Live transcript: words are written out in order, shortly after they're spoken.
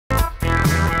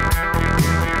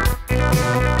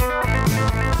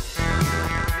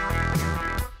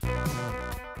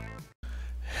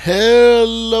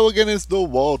Hello again, it's the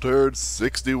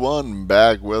Walter61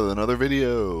 back with another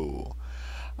video.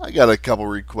 I got a couple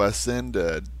requests in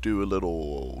to do a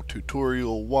little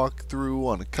tutorial walkthrough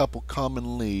on a couple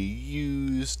commonly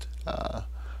used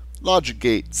logic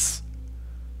gates.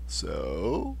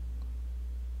 So,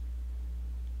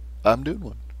 I'm doing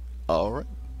one. Alright,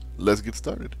 let's get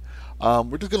started.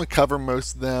 We're just going to cover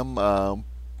most of them.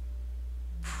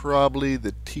 Probably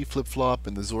the T flip-flop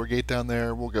and the XOR gate down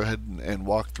there. We'll go ahead and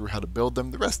walk through how to build them.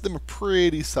 The rest of them are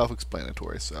pretty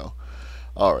self-explanatory. So,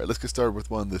 alright, let's get started with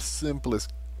one of the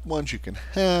simplest ones you can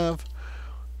have,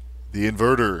 the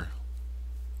inverter.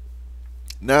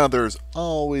 Now, there's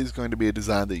always going to be a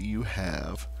design that you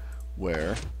have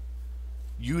where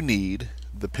you need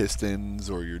the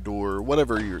pistons or your door, or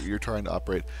whatever you're trying to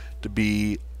operate, to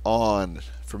be on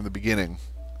from the beginning.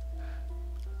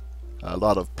 A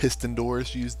lot of piston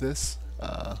doors use this,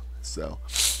 so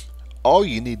all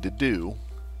you need to do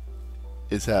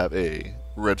is have a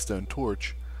redstone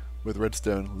torch with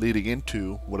redstone leading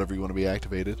into whatever you want to be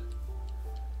activated,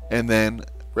 and then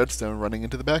redstone running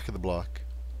into the back of the block.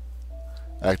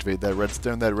 Activate that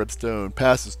redstone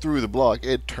passes through the block,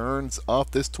 it turns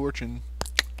off this torch, and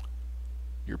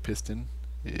your piston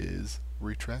is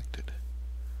retracted.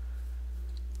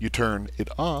 You turn it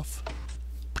off,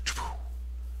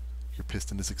 your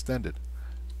piston is extended.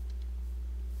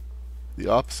 The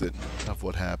opposite of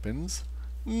what happens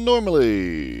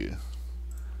normally.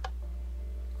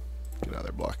 Get out of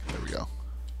there, block. There we go.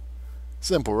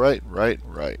 Simple, right? Right.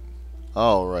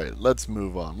 Alright, let's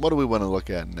move on. What do we want to look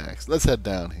at next? Let's head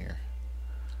down here.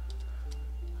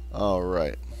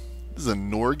 Alright. This is a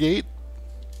NOR gate.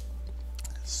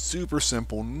 Super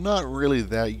simple, not really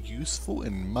that useful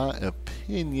in my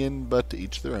opinion, but to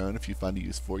each their own. If you find a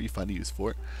use for it, you find a use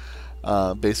for it.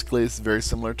 Basically, it's very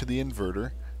similar to the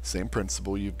inverter. Same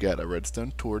principle. You've got a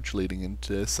redstone torch leading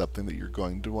into something that you're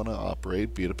going to want to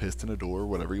operate, be it a piston, a door,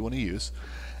 whatever you want to use.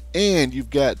 And you've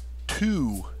got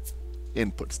two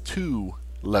inputs, two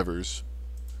levers.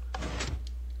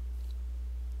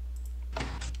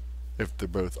 If they're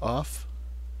both off,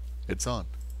 it's on.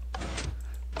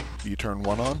 You turn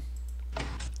one on,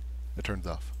 it turns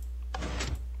off.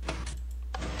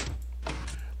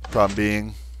 The problem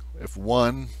being, if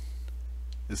one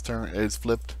is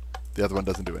flipped, the other one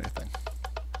doesn't do anything.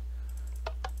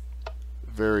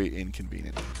 Very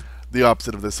inconvenient. The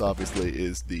opposite of this, obviously,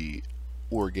 is the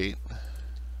OR gate,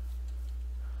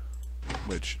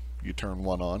 which you turn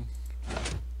one on,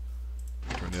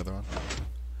 turn the other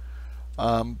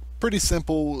on. Pretty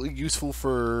simple, useful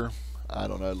for, I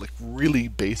don't know, like really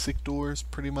basic doors,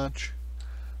 pretty much,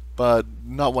 but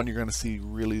not one you're going to see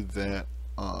really that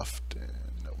often.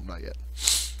 No, not yet.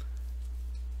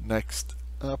 Next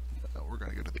up, we're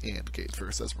going to go to the AND gate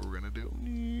first. That's what we're going to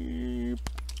do.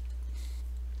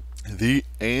 The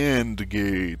AND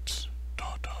gate.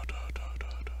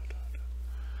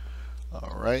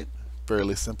 Alright,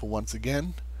 fairly simple once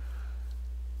again.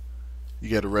 You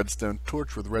get a redstone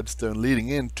torch with redstone leading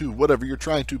into whatever you're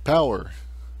trying to power.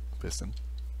 Piston.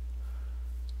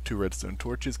 Two redstone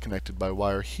torches connected by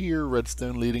wire here,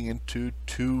 redstone leading into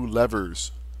two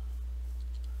levers.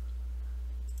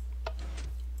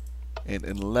 And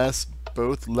unless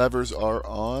both levers are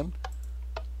on,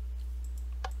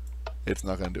 it's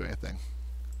not going to do anything.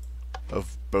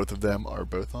 If both of them are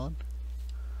both on,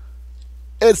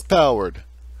 it's powered.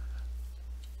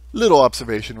 Little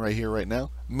observation right here, right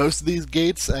now. Most of these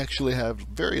gates actually have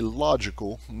very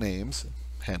logical names,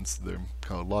 hence they're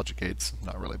called logic gates.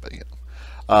 Not really, but you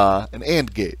know. An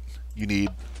AND gate. You need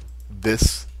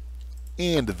this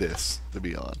and this to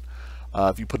be on.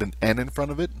 If you put an N in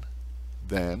front of it,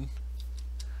 then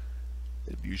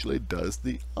it usually does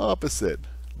the opposite,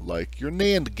 like your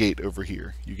NAND gate over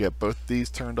here. You get both these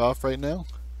turned off right now.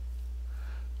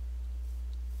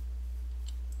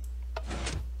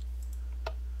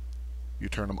 You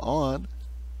turn them on,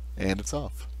 and it's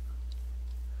off.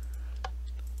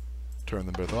 Turn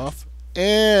them both off,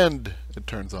 and it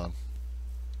turns on.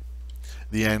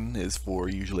 The N is for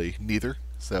usually neither,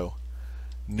 so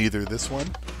neither this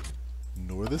one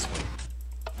nor this one.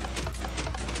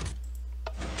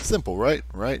 Simple, right?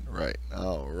 Right.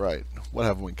 Alright. What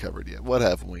haven't we covered yet? What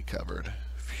haven't we covered?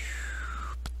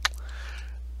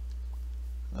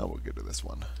 Now we'll get to this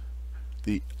one.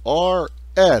 The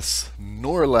RS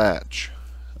NOR latch.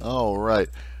 Alright.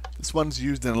 This one's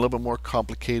used in a little bit more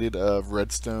complicated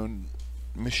redstone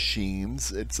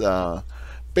machines. It's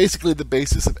basically the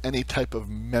basis of any type of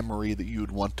memory that you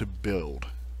would want to build.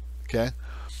 Okay?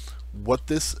 What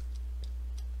this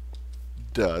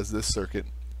does, this circuit,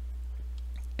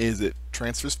 is it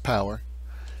transfers power,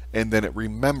 and then it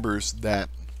remembers that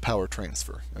power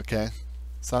transfer. Okay,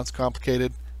 sounds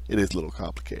complicated. It is a little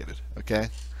complicated. Okay,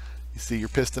 you see your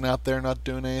piston out there not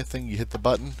doing anything. You hit the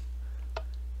button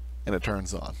and it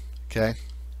turns on. Okay,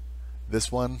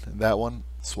 this one and that one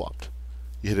swapped.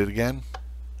 You hit it again,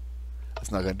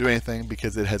 it's not going to do anything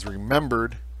because it has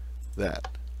remembered that.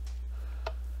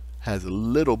 Has a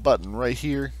little button right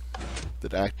here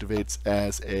that activates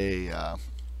as a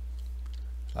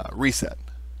reset.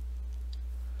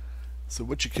 So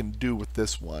what you can do with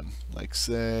this one, like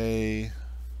say,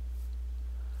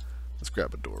 let's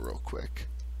grab a door real quick.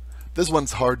 This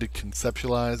one's hard to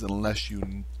conceptualize unless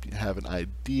you have an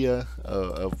idea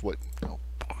of what,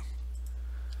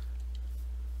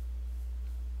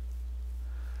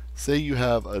 say you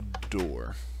have a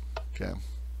door, okay,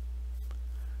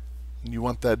 and you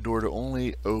want that door to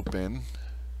only open,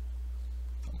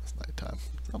 almost nighttime,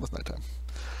 it's almost nighttime.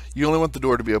 You only want the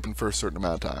door to be open for a certain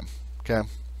amount of time, okay?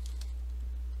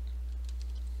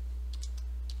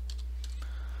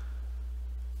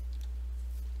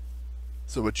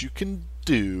 So what you can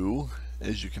do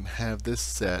is you can have this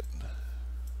set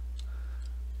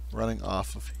running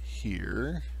off of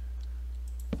here.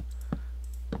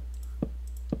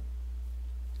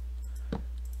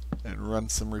 And run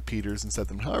some repeaters and set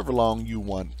them however long you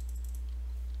want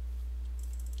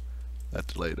that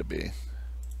delay to be.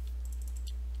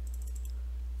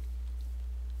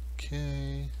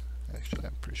 Okay, actually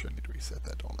I'm pretty sure I need to reset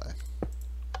that, don't I?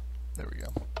 There we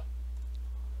go.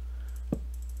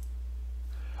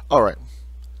 Alright,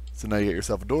 so now you get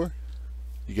yourself a door.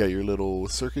 You got your little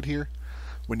circuit here.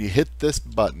 When you hit this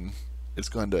button, it's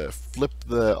going to flip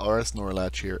the RS NOR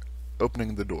latch here,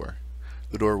 opening the door.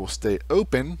 The door will stay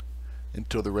open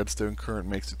until the redstone current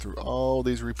makes it through all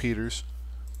these repeaters,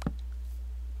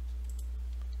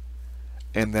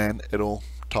 and then it'll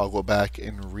toggle back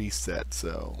and reset.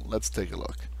 So let's take a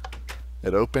look.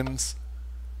 It opens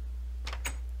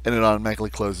and it automatically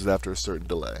closes after a certain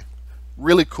delay.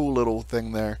 Really cool little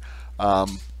thing there.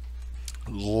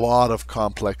 Lot of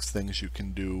complex things you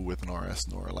can do with an RS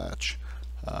NOR latch.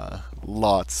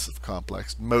 Lots of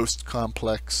complex. Most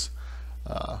complex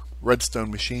redstone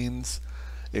machines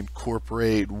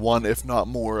incorporate one if not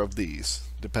more of these,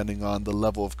 depending on the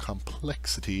level of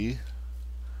complexity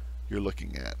you're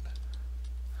looking at.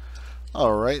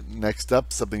 Alright, next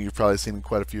up, something you've probably seen in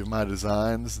quite a few of my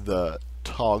designs, the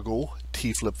toggle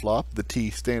T flip-flop. The T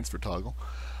stands for toggle.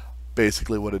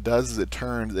 Basically what it does is it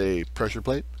turns a pressure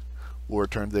plate or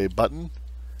it turns a button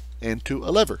into a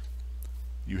lever.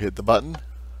 You hit the button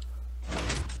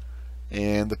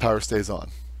and the power stays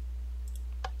on.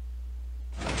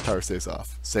 Power stays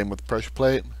off. Same with the pressure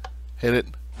plate. Hit it,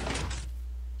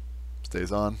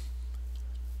 stays on,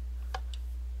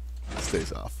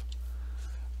 stays off.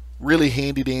 Really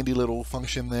handy dandy little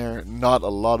function there. Not a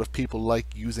lot of people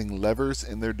like using levers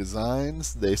in their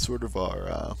designs. They sort of are,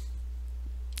 I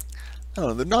don't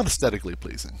know, they're not aesthetically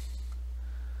pleasing.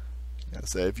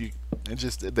 So if you,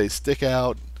 they stick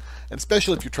out, and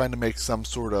especially if you're trying to make some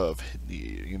sort of,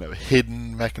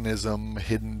 hidden mechanism,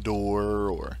 hidden door,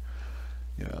 or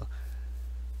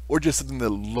or just something that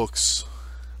looks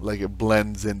like it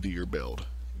blends into your build.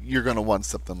 You're going to want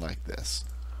something like this.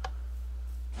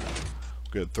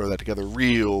 We're going to throw that together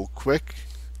real quick.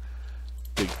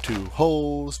 Dig 2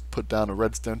 holes, put down a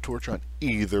redstone torch on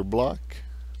either block.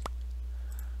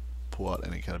 Pull out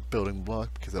any kind of building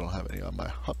block because I don't have any on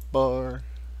my hotbar.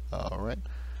 Alright.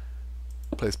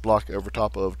 Place block over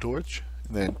top of torch,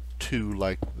 and then 2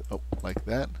 like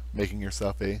that, making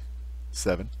yourself a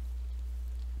 7.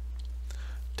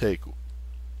 Take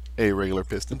a regular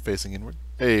piston facing inward,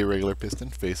 a regular piston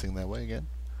facing that way again.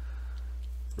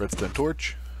 Redstone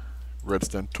torch,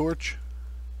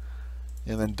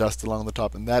 and then dust along the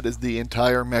top, and that is the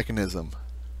entire mechanism.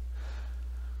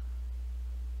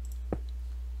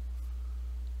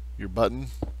 Your button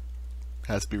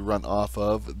has to be run off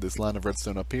of this line of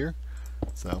redstone up here.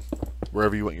 So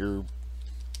wherever you want your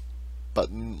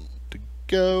button to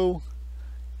go,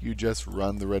 you just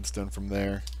run the redstone from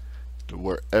there to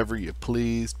wherever you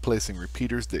please, placing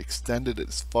repeaters to extend it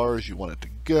as far as you want it to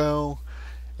go,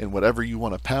 and whatever you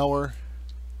want to power.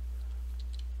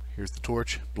 Here's the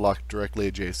torch, block directly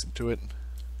adjacent to it.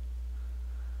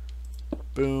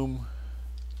 Boom.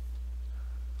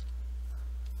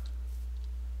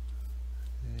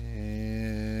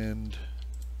 And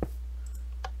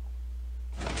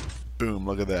boom,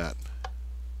 look at that.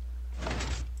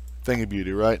 Thing of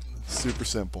beauty, right? Super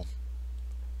simple.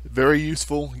 Very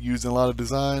useful, used in a lot of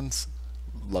designs.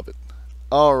 Love it.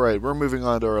 Alright, we're moving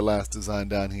on to our last design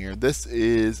down here. This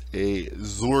is a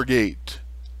Zorgate.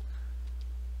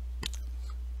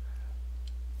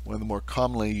 One of the more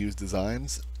commonly used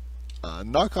designs.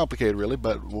 Not complicated really,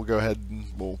 but we'll go ahead and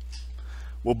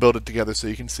we'll build it together so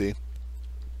you can see.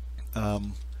 A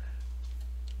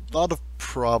lot of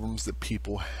problems that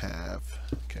people have.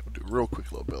 Okay, we'll do a real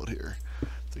quick little build here.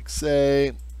 Like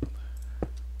say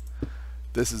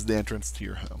this is the entrance to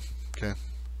your home. Okay,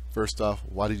 first off,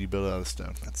 why did you build it out of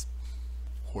stone? That's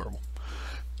horrible.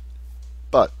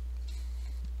 But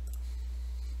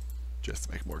just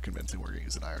to make it more convincing, we're going to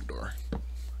use an iron door.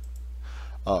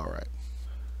 Alright.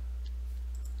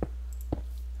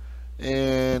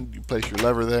 And you place your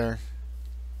lever there.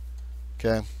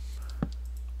 Okay.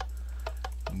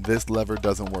 This lever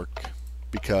doesn't work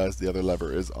because the other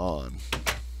lever is on.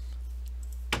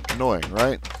 Annoying,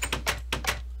 right?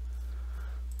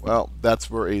 Well, that's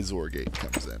where a XOR gate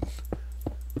comes in.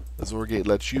 The XOR gate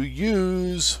lets you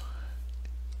use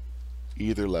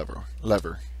either lever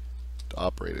to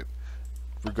operate it,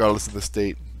 regardless of the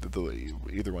state that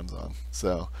either one's on.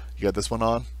 So you got this one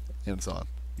on and it's on.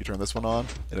 You turn this one on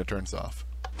and it turns off.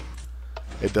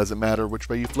 It doesn't matter which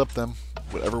way you flip them.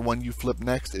 Whatever one you flip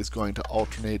next is going to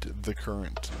alternate the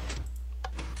current.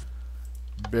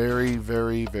 Very,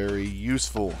 very, very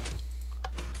useful.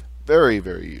 Very,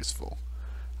 very useful.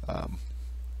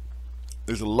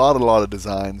 There's a lot of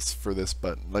designs for this,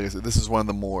 but like I said, this is one of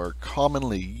the more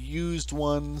commonly used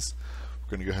ones.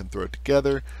 We're going to go ahead and throw it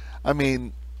together. I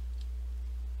mean,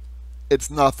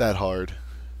 it's not that hard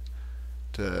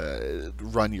to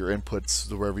run your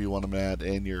inputs wherever you want them at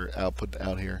and your output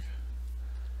out here.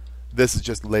 This is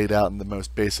just laid out in the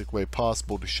most basic way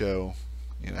possible to show,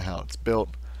 you know, how it's built.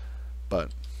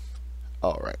 But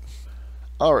alright,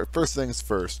 first things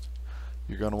first,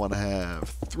 you're going to want to have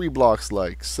 3 blocks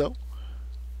like so.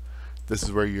 This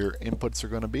is where your inputs are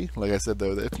going to be. Like I said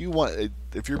though, if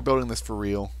you're building this for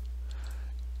real,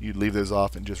 you leave those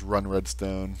off and just run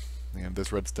redstone. And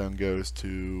this redstone goes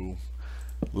to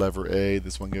lever A,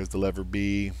 this one goes to lever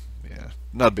B. Yeah,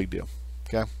 not a big deal.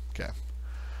 Okay? Okay.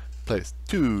 Place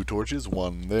 2 torches,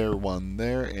 one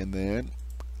there, and then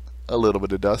a little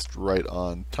bit of dust right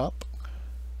on top.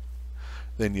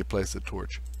 Then you place a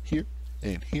torch here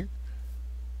and here.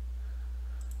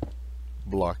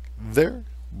 Block there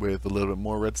with a little bit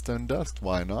more redstone dust.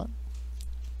 Why not?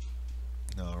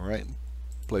 Alright.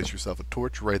 Place yourself a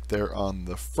torch right there on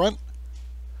the front.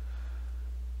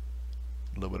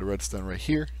 A little bit of redstone right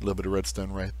here, a little bit of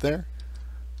redstone right there.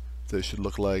 So it should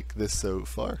look like this so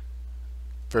far.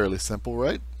 Fairly simple,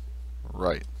 right?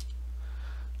 Right.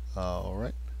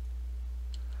 Alright.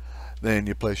 Then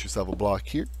you place yourself a block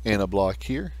here and a block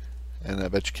here. And I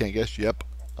bet you can't guess, yep,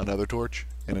 another torch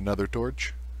and another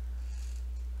torch.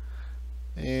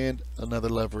 And another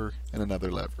lever and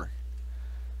another lever.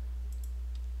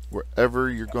 Wherever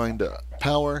you're going to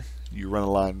power, you run a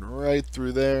line right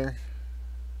through there.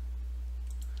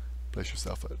 Place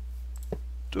yourself a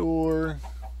door.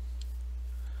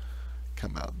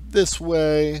 Come out this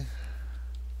way.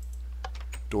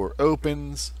 Door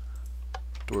opens.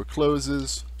 Door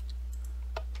closes.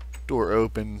 Door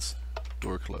opens.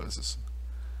 Door closes.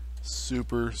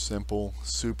 Super simple,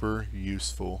 super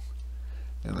useful.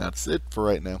 And that's it for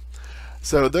right now.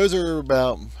 So those are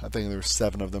about, I think there's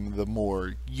 7 of them, the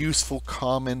more useful,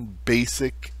 common,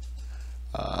 basic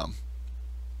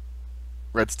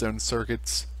redstone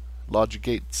circuits, logic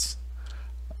gates.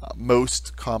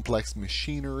 Most complex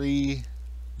machinery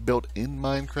built in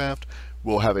Minecraft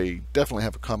will have definitely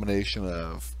have a combination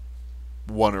of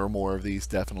 1 or more of these,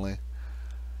 definitely.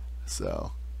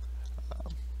 So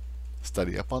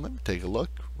study up on them, take a look,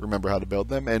 remember how to build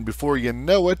them, and before you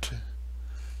know it,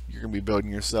 you're going to be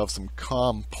building yourself some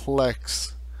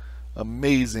complex,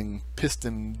 amazing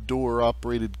piston door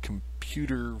operated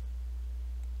computer.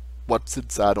 What's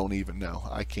it? I don't even know.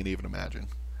 I can't even imagine.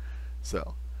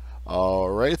 So,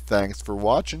 alright, thanks for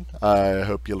watching. I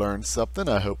hope you learned something.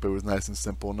 I hope it was nice and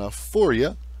simple enough for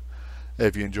you.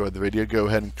 If you enjoyed the video, go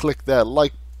ahead and click that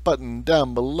like button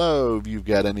down below. If you've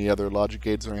got any other logic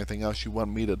gates or anything else you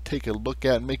want me to take a look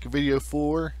at and make a video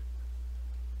for,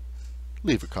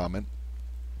 leave a comment.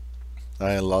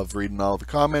 I love reading all the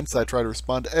comments. I try to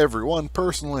respond to everyone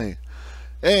personally.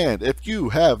 And if you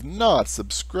have not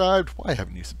subscribed, why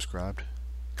haven't you subscribed?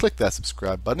 Click that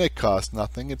subscribe button. It costs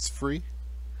nothing. It's free.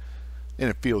 And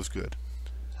it feels good.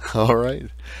 Alright.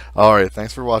 Alright,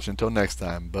 thanks for watching. Until next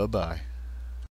time. Bye-bye.